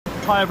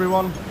Hi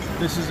everyone,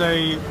 this is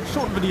a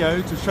short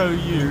video to show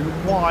you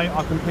why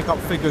I can pick up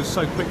figures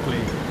so quickly,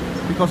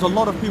 because a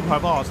lot of people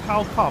have asked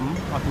how come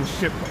I can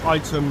ship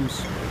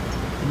items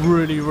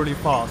really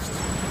fast.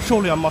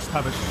 Surely I must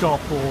have a shop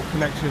or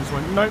connections.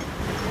 Nope,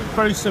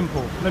 very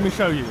simple. Let me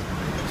show you.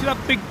 See that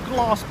big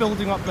glass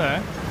building up there,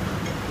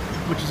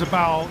 which is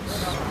about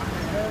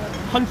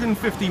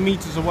 150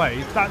 meters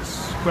away?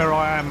 That's where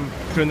I am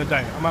during the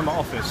day. I'm at my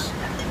office.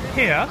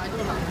 Here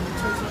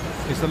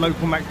is the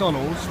local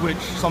McDonald's, which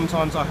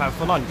sometimes I have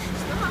for lunch.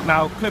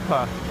 Now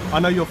Clipper, I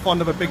know you're fond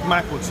of a Big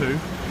Mac or two,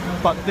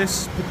 but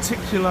this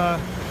particular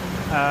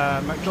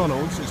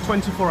McDonald's is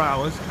 24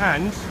 hours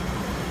and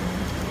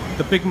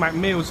the Big Mac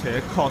meals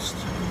here cost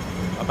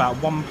about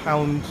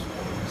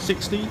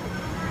 £1.60.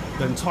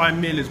 The entire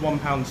meal is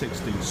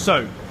 £1.60.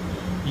 So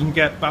you can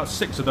get about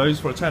 6 of those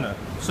for a tenner.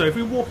 So if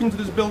we walk into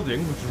this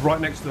building, which is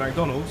right next to the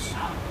McDonald's,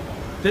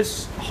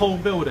 this whole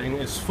building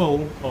is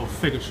full of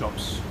figure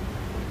shops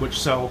which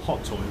sell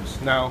hot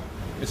toys. Now,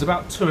 it's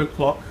about 2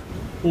 o'clock.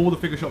 All the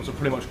figure shops are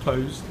pretty much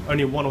closed.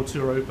 Only 1 or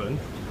 2 are open.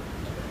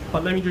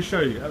 But let me just show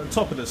you. At the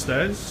top of the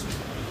stairs,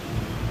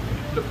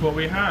 look what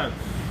we have.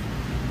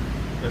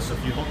 There's a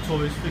few hot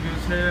toys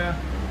figures here.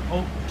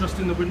 Oh, just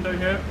in the window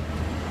here.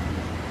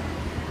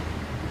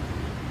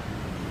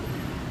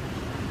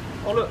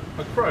 Oh look,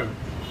 a crow.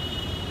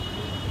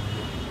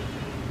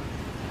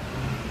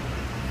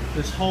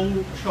 This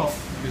whole shop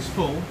is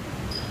full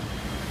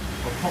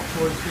of hot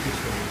toys figure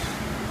stores.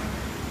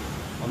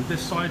 On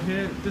this side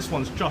here, this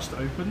one's just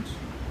opened.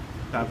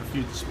 They have a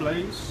few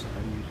displays,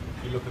 and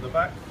if you look at the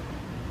back,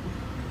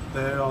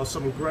 there are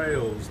some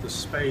Grails, the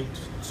Spade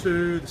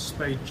 2, the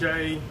Spade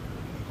J.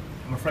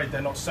 I'm afraid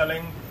they're not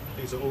selling.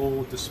 These are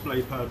all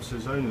display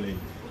purposes only.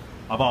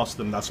 I've asked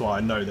them, that's why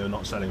I know they're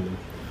not selling them.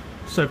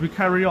 So if we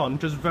carry on,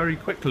 just very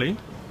quickly,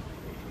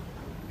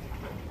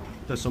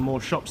 there's some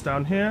more shops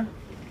down here.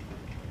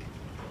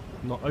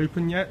 Not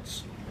open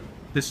yet.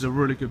 This is a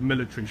really good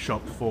military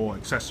shop for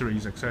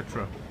accessories,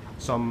 etc.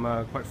 Some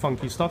quite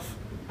funky stuff.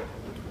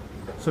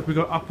 So if we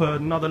go up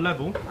another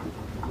level,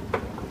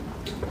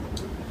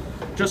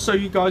 just so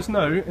you guys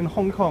know, in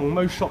Hong Kong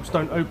most shops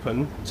don't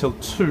open till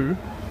 2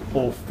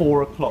 or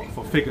 4 o'clock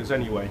for figures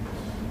anyway.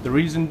 The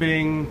reason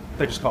being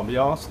they just can't be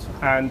asked,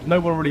 and no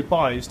one really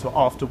buys till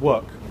after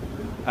work.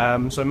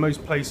 So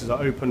most places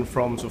are open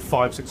from sort of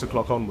 5-6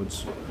 o'clock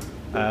onwards,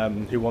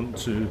 who want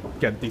to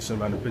get a decent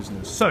amount of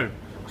business. So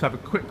let's have a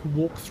quick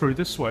walk through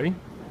this way.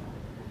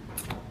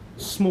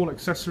 Small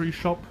accessory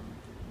shop,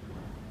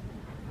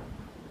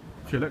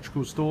 a few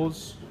electrical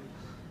stores,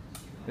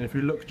 and if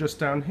you look just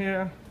down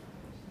here,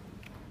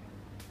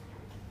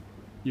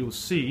 you'll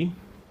see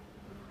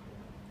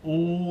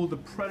all the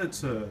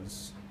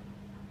Predators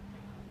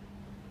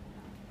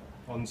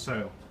on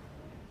sale.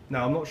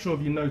 Now I'm not sure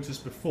if you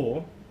noticed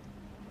before.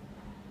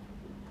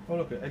 Oh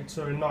look at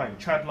Ecto 9,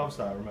 Chad loves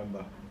that, I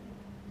remember.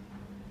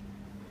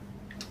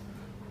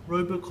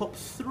 Robocop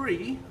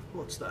 3,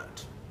 what's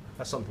that?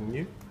 That's something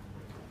new.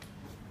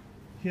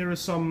 Here are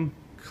some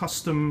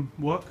custom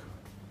work.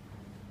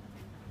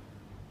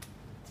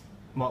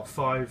 Mark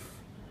 5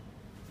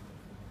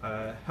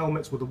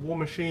 helmets with a war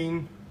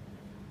machine.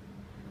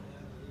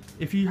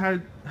 If you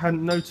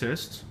hadn't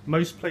noticed,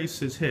 most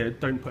places here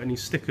don't put any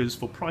stickers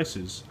for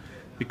prices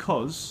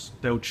because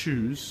they'll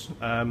choose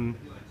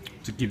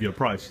to give you a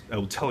price.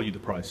 They'll tell you the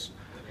price.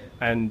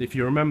 And if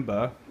you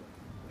remember,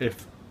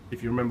 if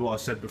you remember what I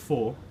said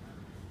before,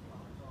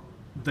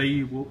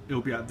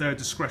 it'll be at their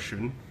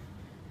discretion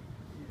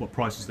what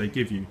prices they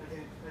give you.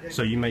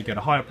 So you may get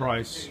a higher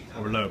price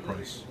or a lower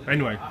price.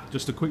 Anyway,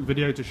 just a quick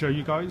video to show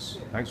you guys.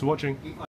 Thanks for watching.